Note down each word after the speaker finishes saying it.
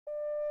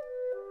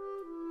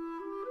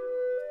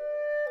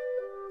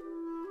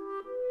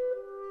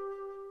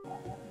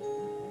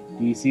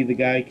Do you see the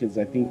guy? Because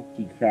I think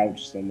he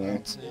crouched I somewhere.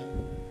 don't see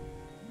him.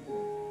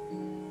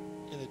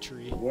 In the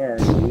tree. Where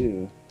are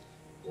you?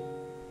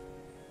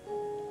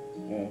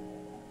 Oh.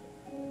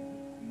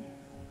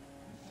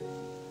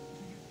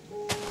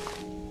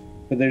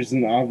 But there's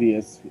an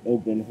obvious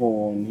open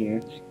hole in here.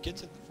 You get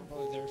to from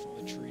probably there from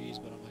the trees,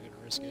 but I'm not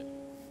gonna risk it.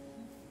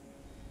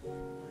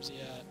 Where's he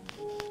at?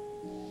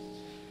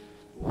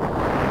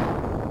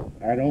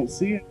 I don't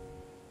see it.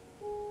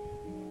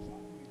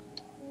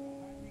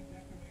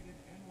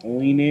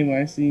 Only name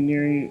I see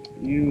near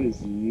you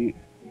is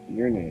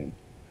your name.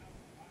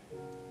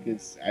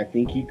 Because I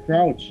think he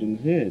crouched and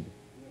hid.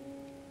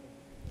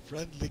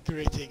 Friendly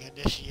greeting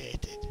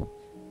initiated.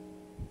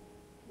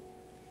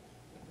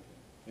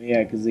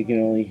 Yeah, because they can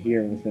only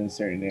hear within a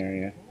certain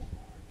area.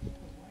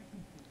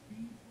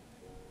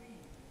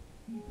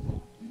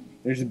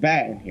 There's a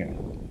bat in here.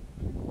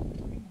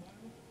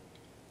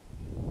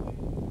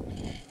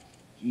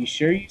 You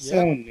sure you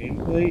saw a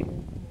nameplate?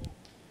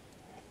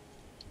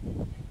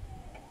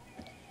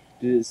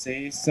 Did it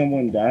say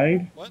someone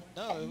died? What?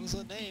 No, it was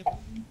a name.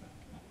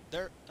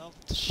 There. Oh,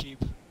 the sheep.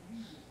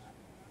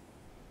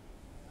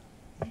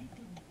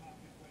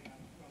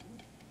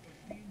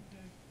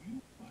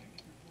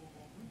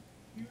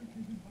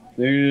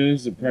 There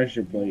is a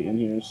pressure plate in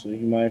here, so he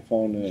might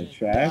fall into a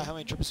trap. How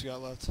many trips we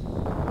got left?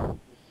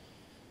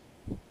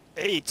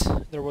 8.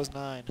 There was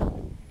 9.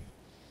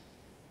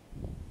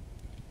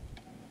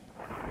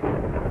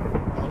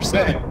 There's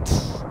 7.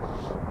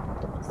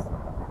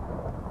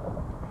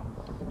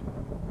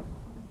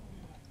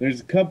 There's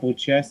a couple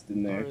chests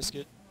in I'll there. risk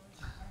it.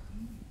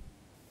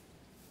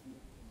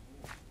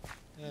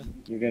 Yeah.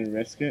 You're gonna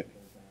risk it?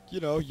 You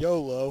know,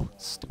 YOLO.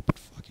 Stupid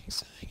fucking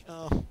saying.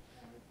 Oh.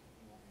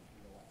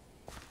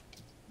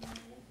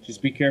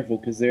 Just be careful,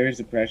 because there is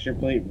a pressure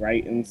plate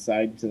right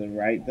inside to the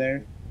right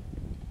there.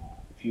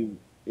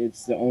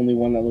 It's the only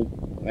one that look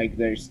like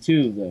there's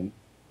 2 of them.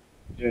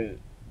 They're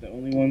the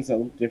only ones that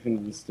look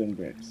different than stone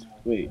bricks.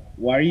 Wait,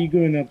 why are you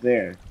going up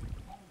there?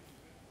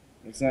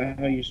 That's not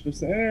how you're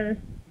supposed to enter.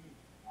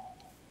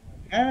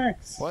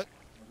 Axe! What?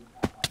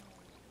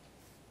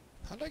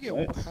 How did I get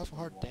What? half a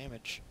heart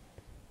damage?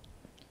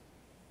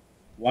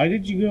 Why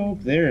did you go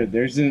up there?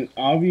 There's an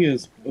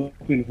obvious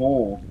open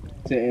hole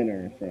to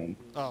enter from.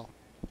 Oh.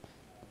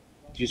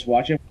 Just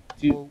watch out for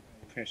 2 Well,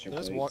 pressure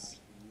there's plates.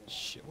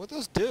 Shit, what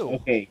those do?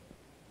 Okay.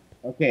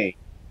 Okay.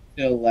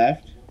 To the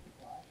left.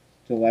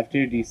 To the left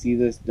here, do you see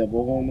this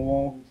double hole in the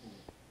wall?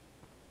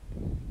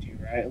 To your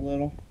right a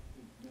little.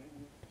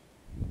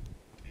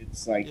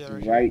 It's like Yeah,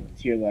 right right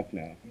to your left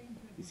now.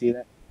 You see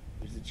that?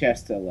 There's a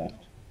chest to the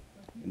left.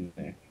 In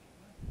there.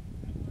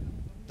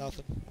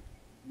 Nothing.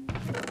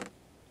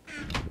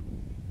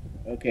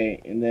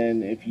 Okay, and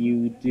then if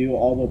you do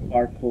all the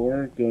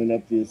parkour going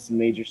up this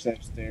major set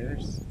of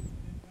stairs,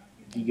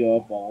 if you go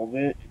up all of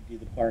it and do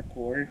the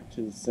parkour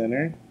to the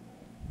center,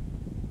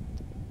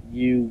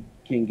 you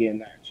can get in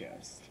that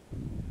chest.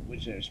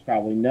 Which there's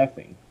probably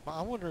nothing.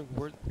 I'm wondering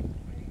where.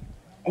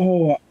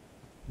 Oh,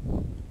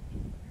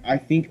 I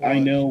think I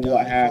know he what died, fell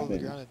to the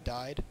happened. ground and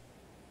died.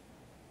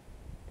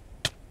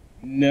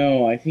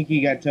 No, I think he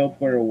got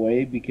teleported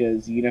away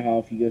because you know how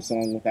if you go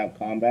somewhere without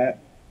combat,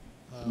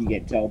 you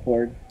get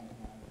teleported.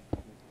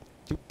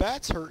 Do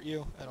bats hurt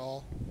you at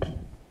all?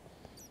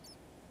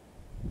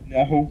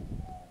 No.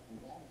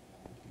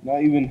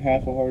 Not even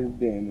half a heart of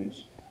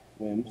damage,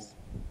 wimps.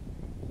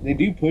 They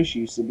do push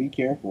you, so be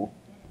careful.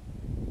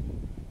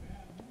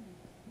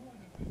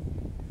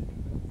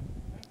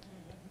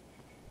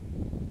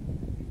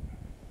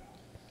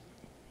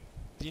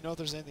 Do you know if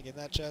there's anything in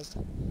that chest?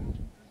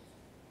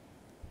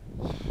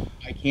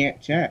 I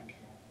can't check.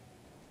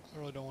 I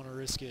really don't want to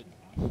risk it.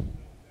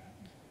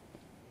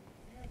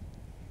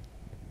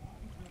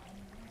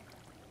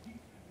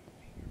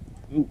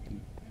 Ooh.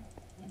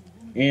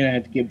 And I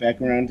have to get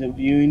back around to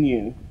viewing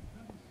you.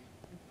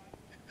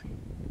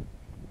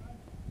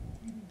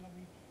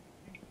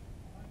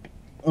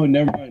 Oh,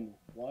 never mind.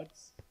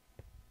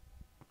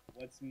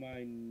 What's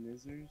my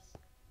nizzers?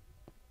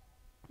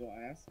 Don't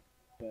ask,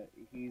 but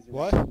he's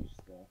What? around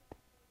still.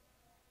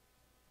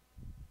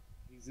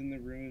 He's in the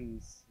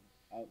ruins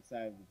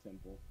outside of the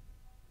temple.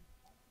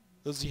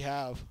 What does he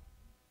have?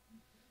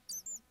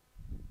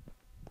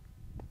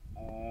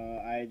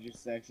 I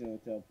just accidentally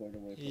teleported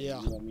away from Yeah.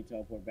 him. You want me to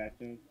teleport back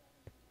to him?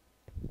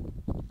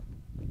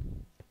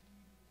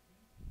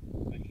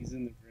 But he's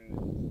in the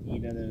ruins. You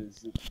know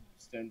those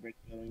stone brick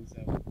buildings?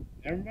 So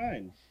never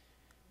mind.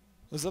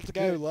 Was that the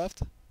guy who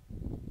left?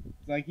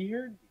 It's like he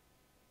heard.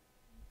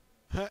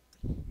 Huh.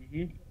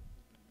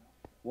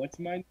 What's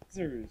my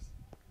nizzers?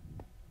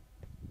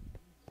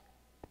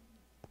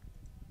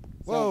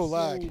 Whoa, Sounds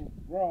lag. so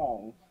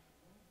wrong.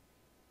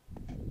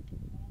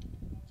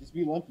 Just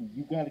be lucky.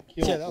 You got to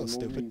kill. Yeah, that for was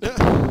no stupid.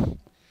 reason.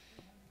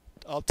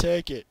 I'll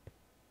take it.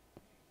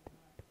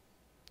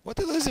 What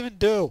did this even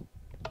do?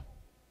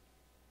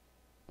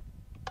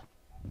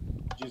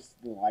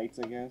 Just the lights,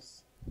 I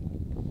guess.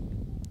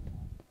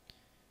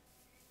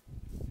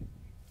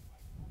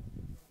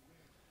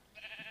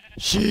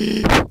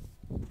 Sheep.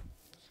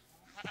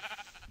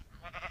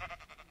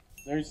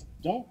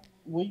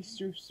 waste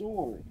your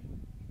sword.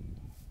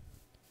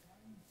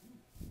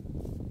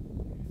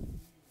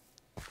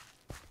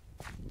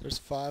 There's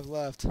 5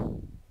 left.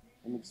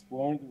 I'm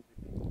exploring the.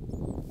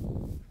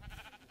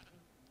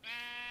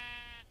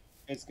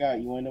 Hey Scott,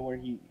 you wanna know where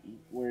he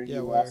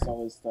Yeah, where? lost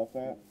all his stuff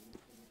at?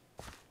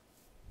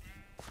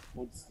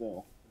 Hold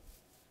still.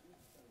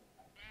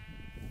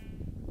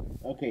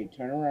 Okay,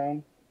 turn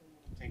around,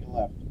 take a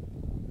left.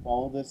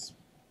 Follow this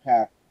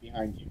path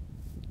behind you.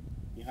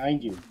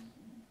 Behind you.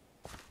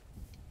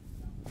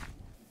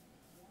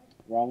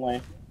 Wrong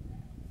way.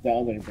 The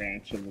other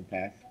branch of the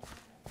path.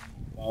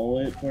 Follow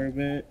it for a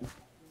bit.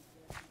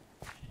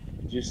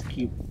 Just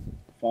keep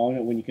following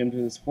it. When you come to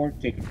this fork,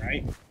 take a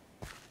right.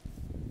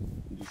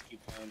 And just keep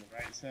following the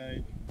right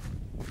side.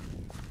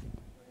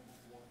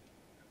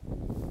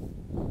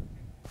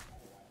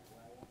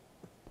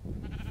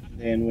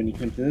 Then when you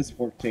come to this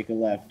fork, take a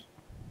left.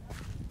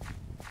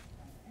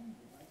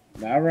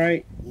 Not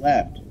right,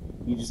 left.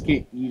 You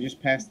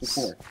just pass the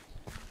fork.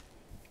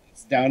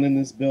 It's down in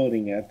this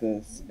building at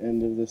the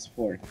end of this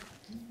fork.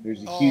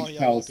 There's a huge yeah,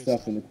 pile all of good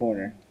stuff stuff. in the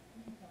corner.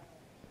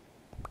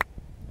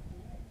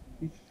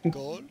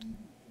 Gold?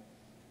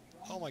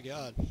 Oh my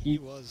god, he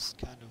was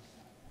kind of...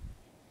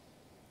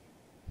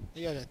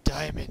 He got a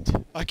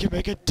diamond. I can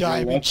make a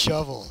diamond lucky.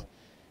 shovel.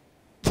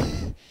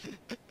 I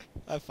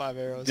have 5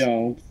 arrows.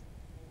 Don't.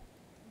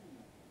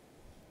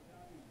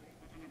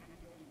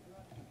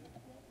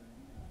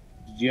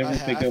 Did you ever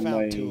pick I up my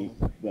found 2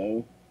 of 'em.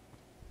 bow?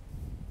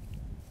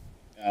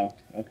 Oh,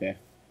 okay.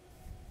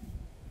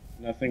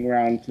 Nothing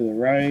around to the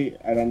right.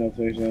 I don't know if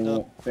there's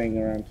anything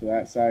around to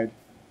that side.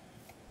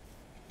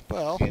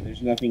 Well, Okay,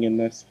 there's nothing in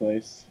this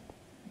place.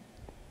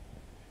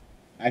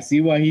 I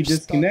see why he You're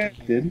stuck in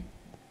disconnected. here.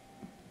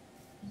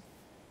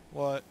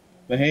 What?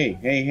 But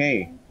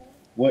hey.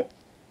 What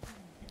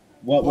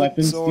Wood,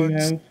 weapons do you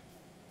swords. have?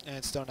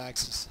 And stone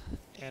axes.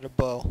 And a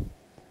bow.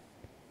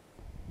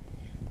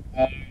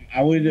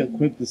 I would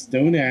equip the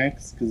stone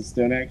axe, because the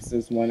stone axe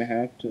does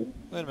 1.5 to...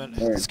 Wait a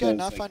minute. Or This it guy does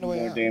not like, find a way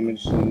more out.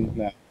 damage than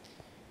that.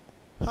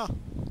 Huh.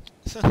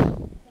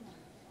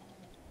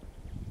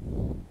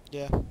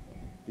 Yeah.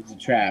 It's a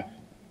trap.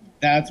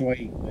 That's why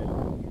he quit.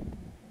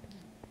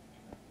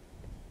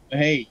 But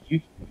hey,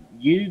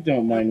 you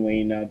don't mind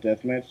weighing out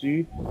deathmatch, do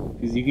you?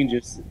 Because you can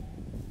just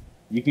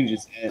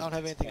I don't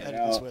have anything to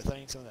edit this with. I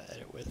need something to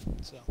edit with.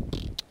 So.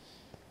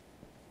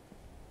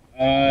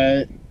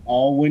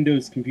 All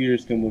Windows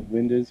computers come with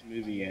Windows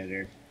Movie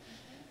Editor.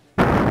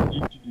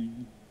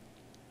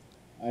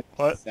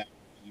 What? Stop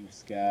you,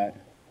 Scott.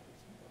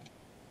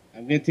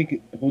 I'm gonna take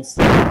it. Hold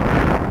still.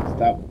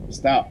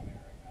 Stop.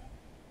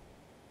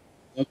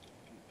 Look.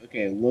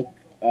 Okay, look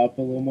up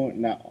a little more.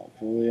 Not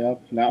fully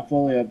up. Not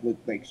fully up. Look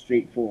like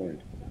straight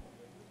forward.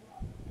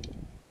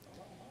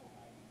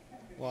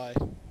 Why?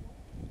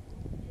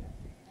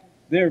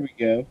 There we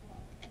go.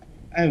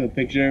 I have a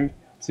picture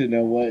to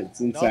know what's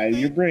inside of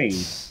your brain.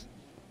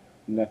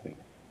 Nothing.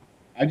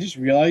 I just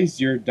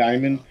realized you're a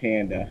diamond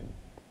panda.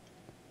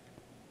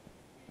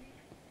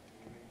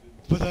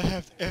 But I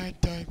have and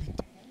diamond.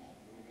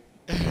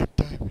 And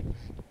diamond, man.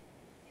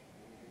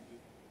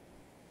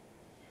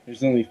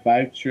 There's only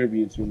 5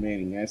 tributes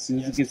remaining. As soon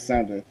as it gets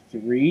down to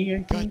 3, I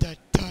Got think, that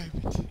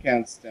diamond. it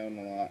counts down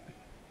a lot.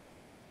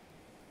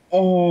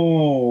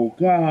 Oh,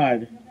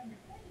 God.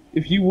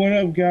 If you wouldn't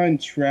have gotten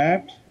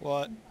trapped...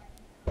 What?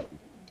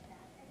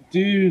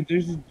 Dude,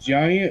 there's a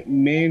giant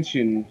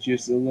mansion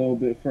just a little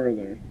bit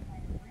further.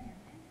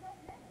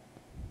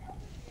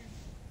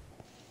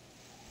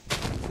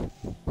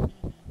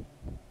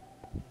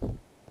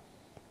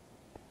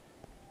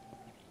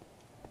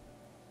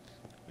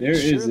 There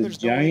is a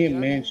giant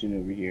mansion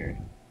over here.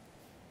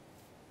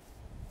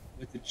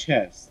 With a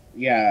chest.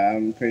 Yeah,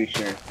 I'm pretty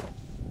sure.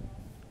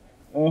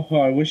 Oh,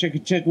 I wish I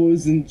could check what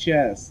was in the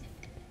chest.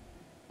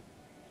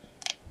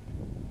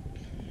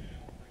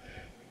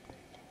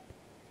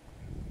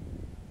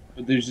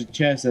 But there's a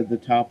chest at the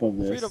top of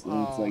this,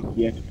 and it's like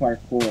you have to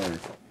parkour.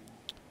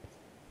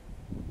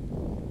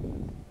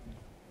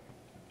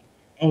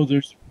 Oh,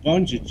 there's a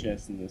bunch of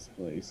chests in this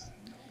place.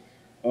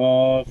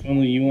 Oh, if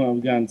only you wouldn't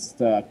have gotten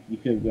stuck. You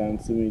could have gotten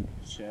so many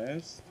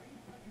chests.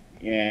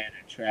 And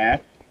a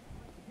trap.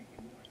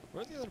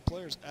 Where are the other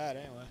players at,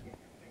 anyway?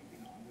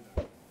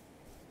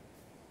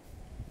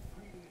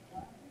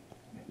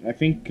 I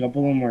think a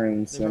couple of them are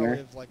in the They center. probably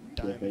have, like,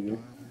 diamond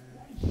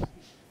armor.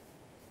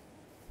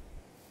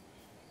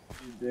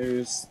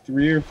 There's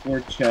 3 or 4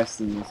 chests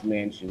in this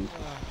mansion.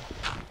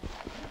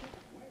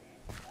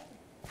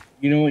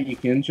 You know what you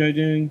can try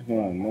doing? Hold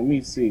on, let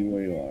me see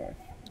where you are.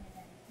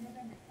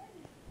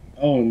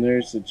 Oh, and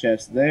there's a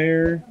chest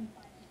there.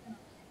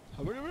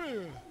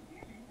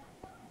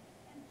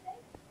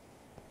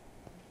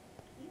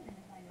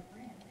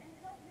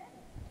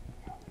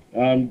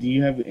 Do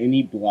you have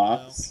any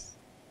blocks?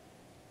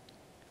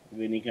 No.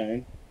 Of any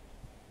kind?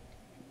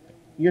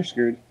 You're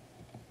screwed.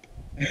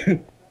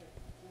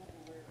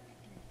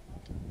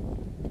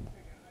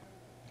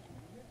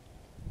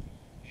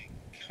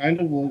 Kind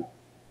of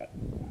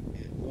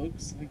it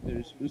looks like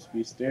there's supposed to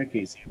be a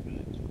staircase here, but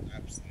it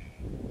collapsed.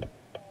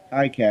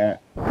 Hi,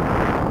 cat.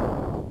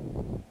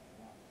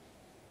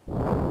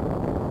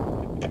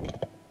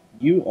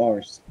 You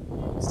are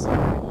sorry,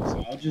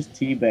 so I'll just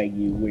teabag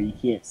you where you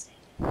can't see.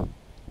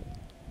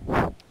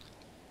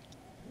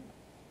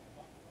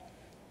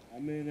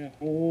 I'm in a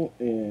hole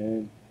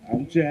and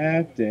I'm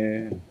trapped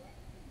in.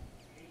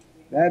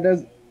 That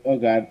does. Oh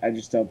god, I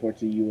just teleported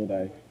to you will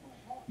die.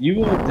 You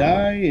will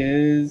die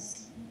is